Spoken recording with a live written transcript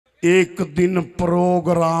एक दिन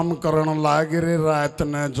प्रोग्राम करन लाग रे रात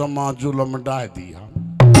ने जमा जुलम डाह दिया।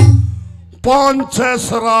 5-6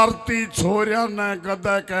 शरारती छोरिया ने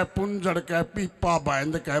गदा के पुंजड़ के पीपा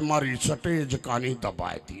बांध के मारी स्टेज कानी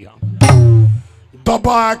दबा दिया।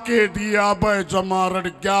 दबा के दिया भाई जमा रड़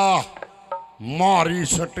गया। मारी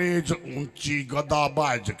स्टेज ऊंची गदा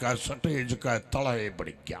बाज का स्टेज का तले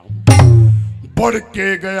बढ़ गया। बढ़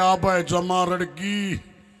के गया भाई जमा रड़गी।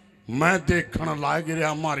 मैं देखण लाग रहा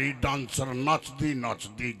हमारी डांसर नचदी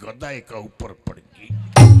नचदी गदा के ऊपर पड़ गई।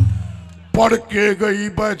 पड़ के गई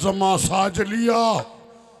भाई जमा साज लिया।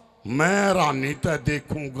 मैं रानी ते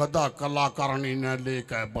देखूं गदा कलाकारनी ने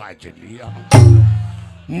लेकर बाज लिया।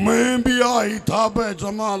 मैं भी आई था भाई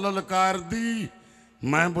जमा ललकार दी।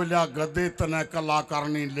 मैं बोलिया गदे तने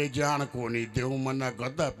कलाकारनी ले जान को नहीं देऊ। मैंने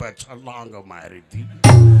गदे पे छलांग मारी दी।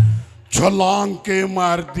 छलांग के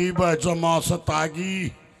मार दी भाई जमा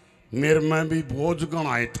सतागी। मेरे में भी बोझ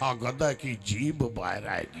गणाए था गदा की जीभ बाहर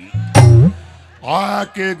आएगी। आ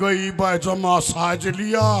के गई भाई जमा साज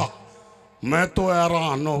लिया। मैं तो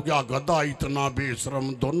हैरान हो गया गदा इतना बेशरम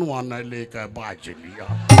दोनों ने लेकर बाज लिया।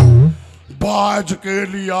 बाज के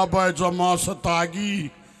लिया भाई जमा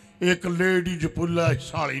सतागी। एक लेडीज पुलिस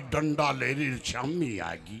साड़ी डंडा ले रही शामी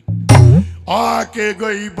आगी। आके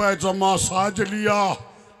गई भाई जमा साज लिया।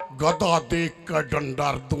 गदा देख कर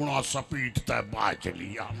डंडा दूना सपीटता बाज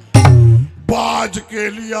लिया। बाज के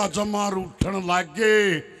लिया जमा उठन लागे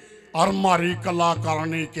और मारी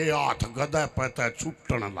कलाकारनी के हाथ गदा पे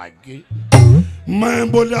छूटन लागे।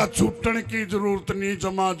 मैं बोलिया छूटन की जरूरत नहीं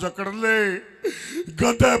जमा जकड़ ले।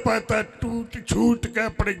 गदे पे टूट छूट के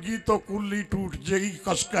पड़ेगी तो कुल्ली टूट जाएगी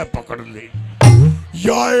कस के पकड़ ले।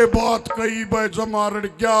 ये बात कही भाई जमा रड़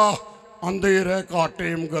गया। अंधेरे का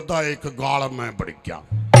टेम गदा एक गाड़ में बढ़ गया।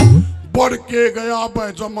 बढ़ के गया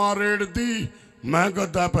भाई जमा रेड़ दी। मैं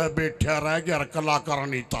गदा पे बैठा रह गया।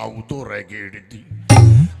 कलाकारनी ताऊ तो रह गेड़ दी।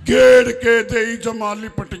 गेड़ के दे जमा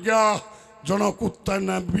लिपट गया। जनो कुत्ते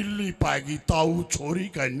ने बिल्ली पाएगी ताऊ छोरी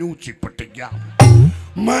का न्यू चिपट गया।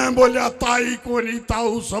 मैं बोलिया ताई को नहीं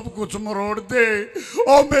ताऊ सब कुछ मरोड़ दे।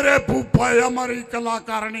 ओ मेरे फूफा हमारी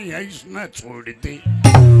कलाकारनी है इसने छोड़ दी।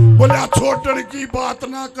 बोलिया छोड़ने की बात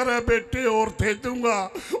ना करे बेटे और थे दूंगा।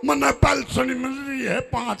 मने पेंशन मिल रही है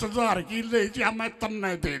 5000 की ले जा मैं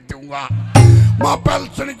तन्ने दे दूंगा। मां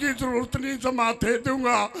पेंशन की जरूरत नहीं जमा थे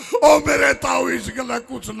दूंगा। ओ मेरे ताऊ इस गला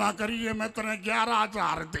कुछ ना करिए मैं तेरे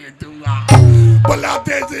 11000 दे दूंगा। बोला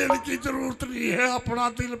दे देने की जरूरत नहीं है अपना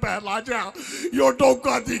दिल बहला जा। यो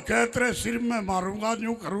डोका दिखे तेरे सिर में मारूंगा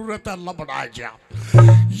यूं करूँ रहता लबड़ा जा।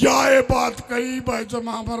 ये बात कही भाई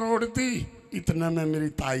जमा मरोड़ दी। इतने में मेरी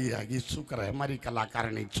ताई आ गई। शुक्र है हमारी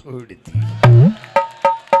कलाकारनी छोड़ दी।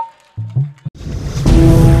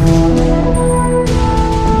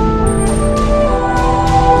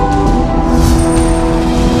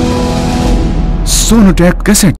 सोनोटेक कैसेट।